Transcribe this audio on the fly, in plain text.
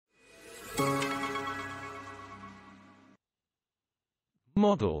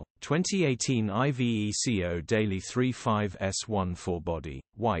Model, 2018 Iveco Daily 35S14 Body,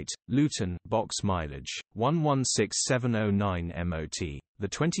 White, Luton, Box Mileage, 116709 MOT,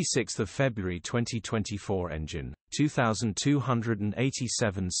 26 February 2024 Engine,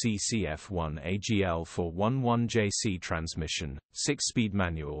 2287 cc F1 AGL411JC Transmission, 6-speed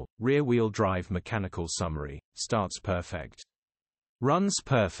manual, rear-wheel drive mechanical summary, starts perfect. Runs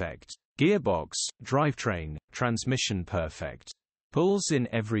perfect. Gearbox, drivetrain, transmission perfect. Pulls in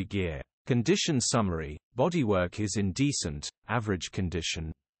every gear. Condition summary, bodywork is in decent, average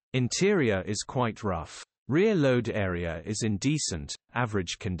condition. Interior is quite rough. Rear load area is in decent,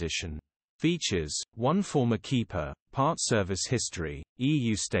 average condition. Features, 1 former keeper, part service history,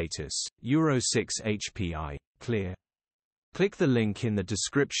 EU status, Euro 6 HPI, clear. Click the link in the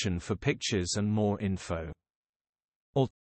description for pictures and more info.